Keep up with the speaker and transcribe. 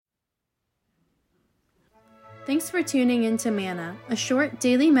Thanks for tuning in to Manna, a short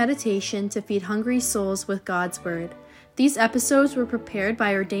daily meditation to feed hungry souls with God's Word. These episodes were prepared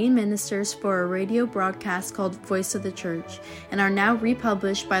by ordained ministers for a radio broadcast called Voice of the Church and are now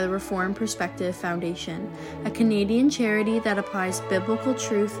republished by the Reformed Perspective Foundation, a Canadian charity that applies biblical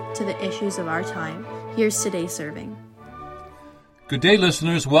truth to the issues of our time. Here's today's serving. Good day,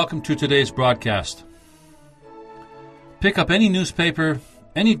 listeners. Welcome to today's broadcast. Pick up any newspaper,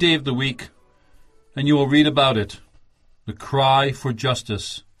 any day of the week, and you will read about it. The cry for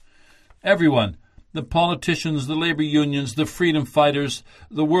justice. Everyone, the politicians, the labor unions, the freedom fighters,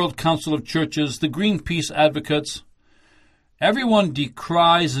 the World Council of Churches, the Greenpeace advocates, everyone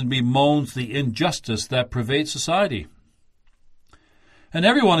decries and bemoans the injustice that pervades society. And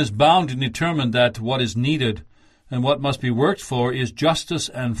everyone is bound and determined that what is needed and what must be worked for is justice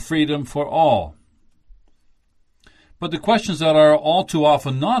and freedom for all. But the questions that are all too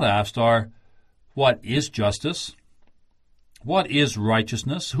often not asked are, what is justice? What is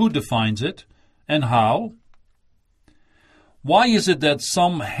righteousness? Who defines it? And how? Why is it that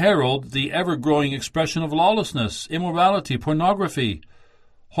some herald the ever-growing expression of lawlessness, immorality, pornography,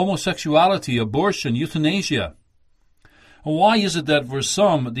 homosexuality, abortion, euthanasia? And why is it that for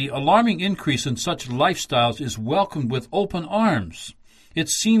some the alarming increase in such lifestyles is welcomed with open arms?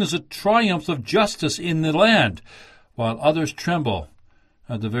 It's seen as a triumph of justice in the land, while others tremble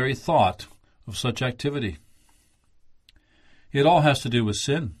at the very thought of such activity. It all has to do with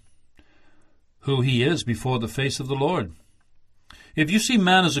sin, who he is before the face of the Lord. If you see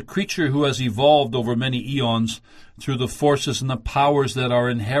man as a creature who has evolved over many eons through the forces and the powers that are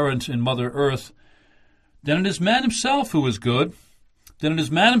inherent in Mother Earth, then it is man himself who is good. Then it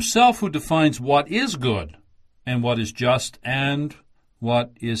is man himself who defines what is good and what is just and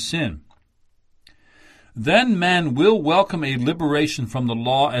what is sin. Then man will welcome a liberation from the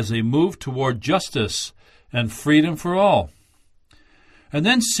law as a move toward justice and freedom for all. And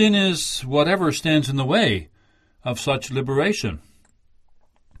then sin is whatever stands in the way of such liberation.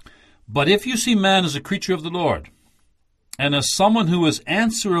 But if you see man as a creature of the Lord, and as someone who is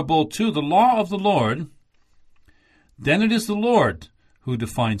answerable to the law of the Lord, then it is the Lord who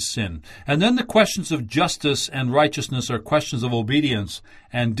defines sin. And then the questions of justice and righteousness are questions of obedience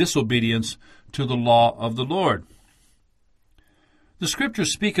and disobedience to the law of the Lord. The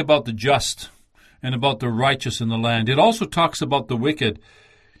Scriptures speak about the just and about the righteous in the land. It also talks about the wicked,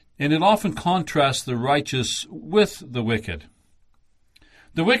 and it often contrasts the righteous with the wicked.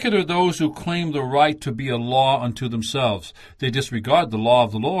 The wicked are those who claim the right to be a law unto themselves. They disregard the law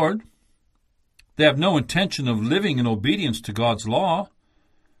of the Lord. They have no intention of living in obedience to God's law.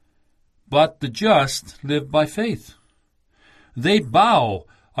 But the just live by faith. They bow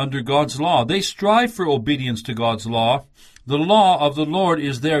under God's law. They strive for obedience to God's law. The law of the Lord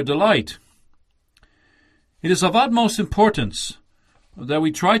is their delight. It is of utmost importance that we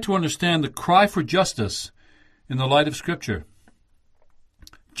try to understand the cry for justice in the light of Scripture.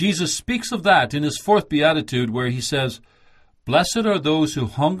 Jesus speaks of that in his fourth Beatitude, where he says, "Blessed are those who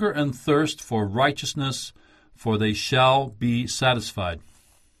hunger and thirst for righteousness, for they shall be satisfied."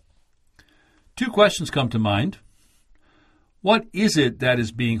 Two questions come to mind. What is it that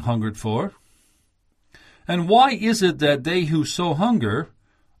is being hungered for? And why is it that they who so hunger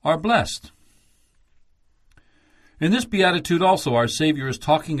are blessed? In this beatitude also, our Savior is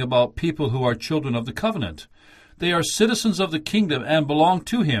talking about people who are children of the covenant. They are citizens of the kingdom and belong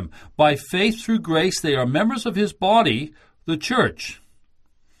to him. By faith through grace, they are members of his body, the church.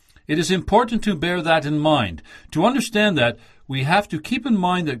 It is important to bear that in mind. To understand that, we have to keep in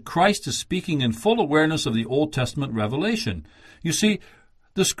mind that Christ is speaking in full awareness of the Old Testament revelation. You see,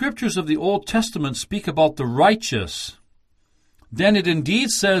 the Scriptures of the Old Testament speak about the righteous. Then it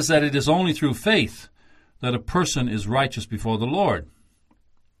indeed says that it is only through faith that a person is righteous before the Lord.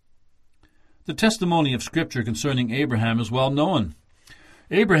 The testimony of Scripture concerning Abraham is well known.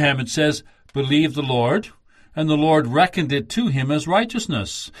 Abraham, it says, believed the Lord, and the Lord reckoned it to him as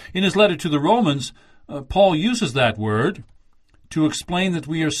righteousness. In his letter to the Romans, Paul uses that word to explain that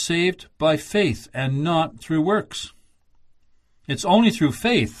we are saved by faith and not through works. It's only through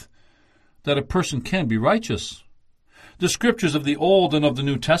faith that a person can be righteous. The Scriptures of the Old and of the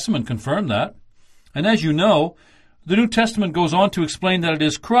New Testament confirm that. And as you know, the New Testament goes on to explain that it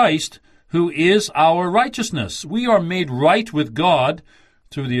is Christ who is our righteousness. We are made right with God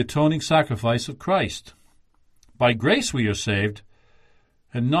through the atoning sacrifice of Christ. By grace we are saved,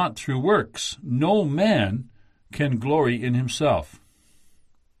 and not through works. No man can glory in himself.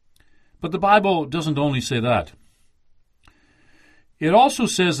 But the Bible doesn't only say that. It also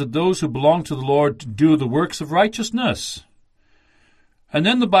says that those who belong to the Lord do the works of righteousness. And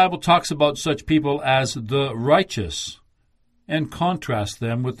then the Bible talks about such people as the righteous and contrasts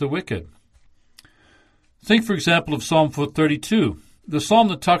them with the wicked. Think, for example, of Psalm 32, the psalm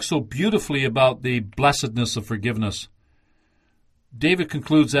that talks so beautifully about the blessedness of forgiveness. David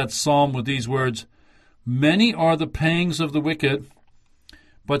concludes that psalm with these words, "Many are the pangs of the wicked,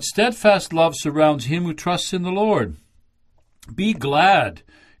 but steadfast love surrounds him who trusts in the Lord. Be glad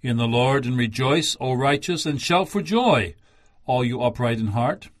in the Lord and rejoice, O righteous, and shout for joy, all you upright in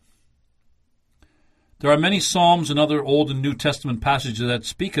heart." There are many psalms and other Old and New Testament passages that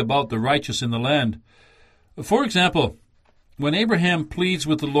speak about the righteous in the land. For example, when Abraham pleads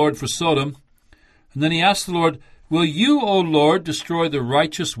with the Lord for Sodom, and then he asks the Lord, "Will you, O Lord, destroy the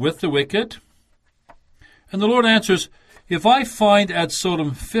righteous with the wicked?" And the Lord answers, "If I find at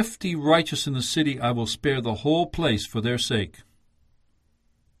Sodom 50 righteous in the city, I will spare the whole place for their sake."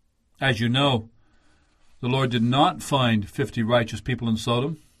 As you know, the Lord did not find 50 righteous people in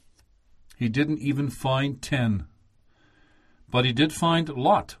Sodom. He didn't even find 10. But he did find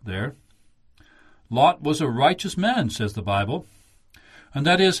Lot there. Lot was a righteous man, says the Bible. And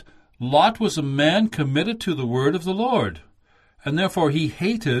that is, Lot was a man committed to the word of the Lord, and therefore he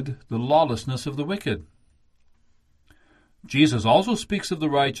hated the lawlessness of the wicked. Jesus also speaks of the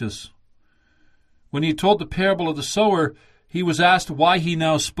righteous. When he told the parable of the sower, he was asked why he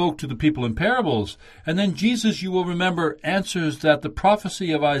now spoke to the people in parables. And then Jesus, you will remember, answers that the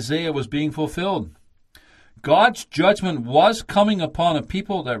prophecy of Isaiah was being fulfilled. God's judgment was coming upon a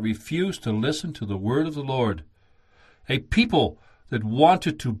people that refused to listen to the word of the Lord, a people that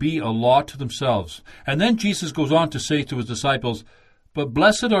wanted to be a law to themselves. And then Jesus goes on to say to his disciples, "But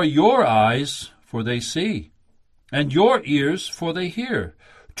blessed are your eyes, for they see, and your ears, for they hear.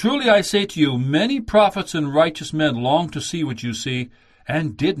 Truly I say to you, many prophets and righteous men longed to see what you see,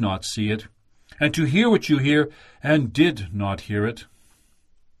 and did not see it, and to hear what you hear, and did not hear it."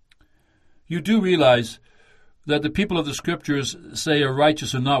 You do realize that the people of the Scriptures say are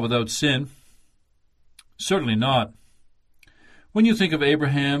righteous and not without sin? Certainly not. When you think of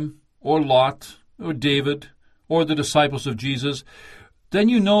Abraham, or Lot, or David, or the disciples of Jesus, then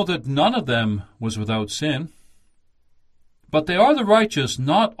you know that none of them was without sin. But they are the righteous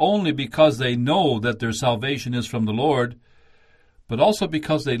not only because they know that their salvation is from the Lord, but also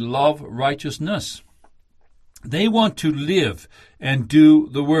because they love righteousness. They want to live and do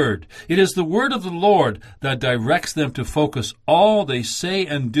the Word. It is the Word of the Lord that directs them to focus all they say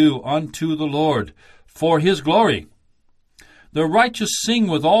and do unto the Lord, for His glory. The righteous sing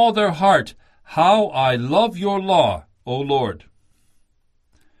with all their heart, "How I love your law, O Lord."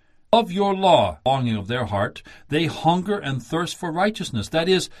 Of your law, longing of their heart, they hunger and thirst for righteousness. That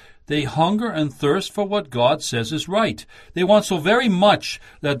is, they hunger and thirst for what God says is right. They want so very much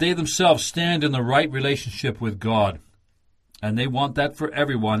that they themselves stand in the right relationship with God. And they want that for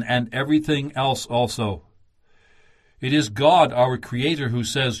everyone and everything else also. It is God, our Creator, who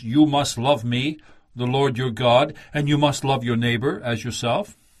says, "You must love me, the Lord your God, and you must love your neighbor as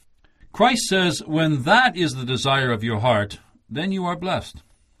yourself." Christ says, when that is the desire of your heart, then you are blessed.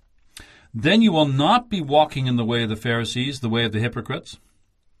 Then you will not be walking in the way of the Pharisees, the way of the hypocrites.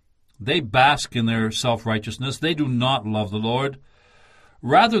 They bask in their self-righteousness. They do not love the Lord.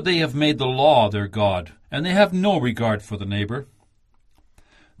 Rather, they have made the law their God, and they have no regard for the neighbor.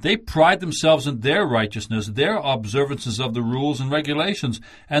 They pride themselves in their righteousness, their observances of the rules and regulations,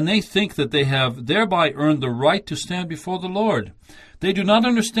 and they think that they have thereby earned the right to stand before the Lord. They do not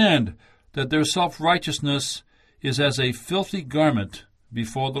understand that their self-righteousness is as a filthy garment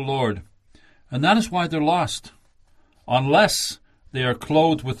before the Lord. And that is why they're lost, unless they are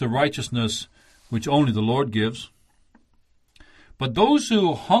clothed with the righteousness which only the Lord gives. But those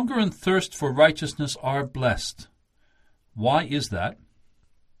who hunger and thirst for righteousness are blessed. Why is that?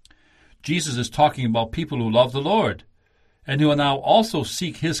 Jesus is talking about people who love the Lord, and who now also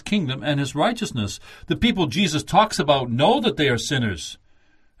seek His kingdom and His righteousness. The people Jesus talks about know that they are sinners,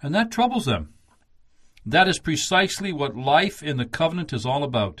 and that troubles them. That is precisely what life in the covenant is all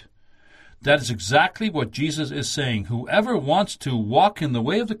about. That is exactly what Jesus is saying. Whoever wants to walk in the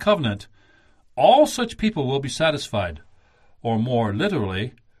way of the covenant, all such people will be satisfied, or more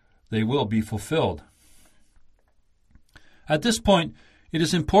literally, they will be fulfilled. At this point, it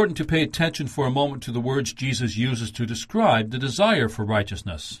is important to pay attention for a moment to the words Jesus uses to describe the desire for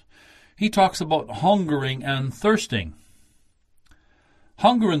righteousness. He talks about hungering and thirsting.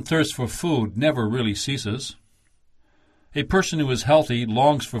 Hunger and thirst for food never really ceases. A person who is healthy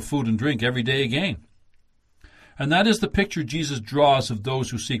longs for food and drink every day again. And that is the picture Jesus draws of those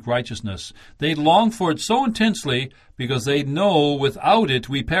who seek righteousness. They long for it so intensely because they know without it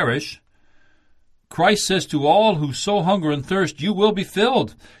we perish. Christ says to all who so hunger and thirst, you will be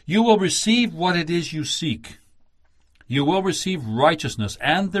filled. You will receive what it is you seek. You will receive righteousness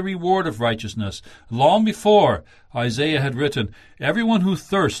and the reward of righteousness. Long before Isaiah had written, everyone who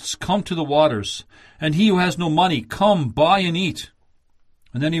thirsts, come to the waters, and he who has no money, come, buy and eat.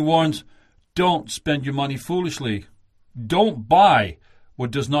 And then he warns, don't spend your money foolishly. Don't buy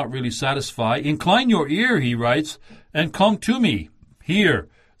what does not really satisfy. Incline your ear, he writes, and come to me. Hear,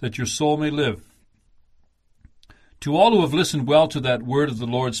 that your soul may live. To all who have listened well to that word of the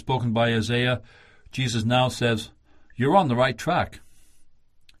Lord spoken by Isaiah, Jesus now says, you're on the right track.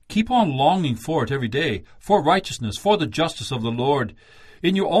 Keep on longing for it every day, for righteousness, for the justice of the Lord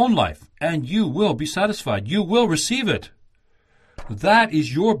in your own life, and you will be satisfied. You will receive it. That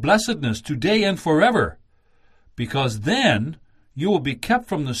is your blessedness today and forever, because then you will be kept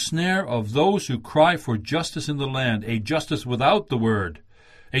from the snare of those who cry for justice in the land, a justice without the word,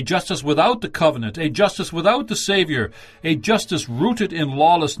 a justice without the covenant, a justice without the Savior, a justice rooted in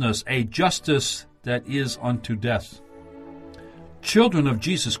lawlessness, a justice that is unto death. Children of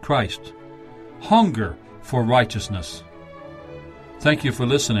Jesus Christ, hunger for righteousness. Thank you for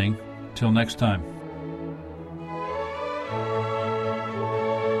listening. Till next time.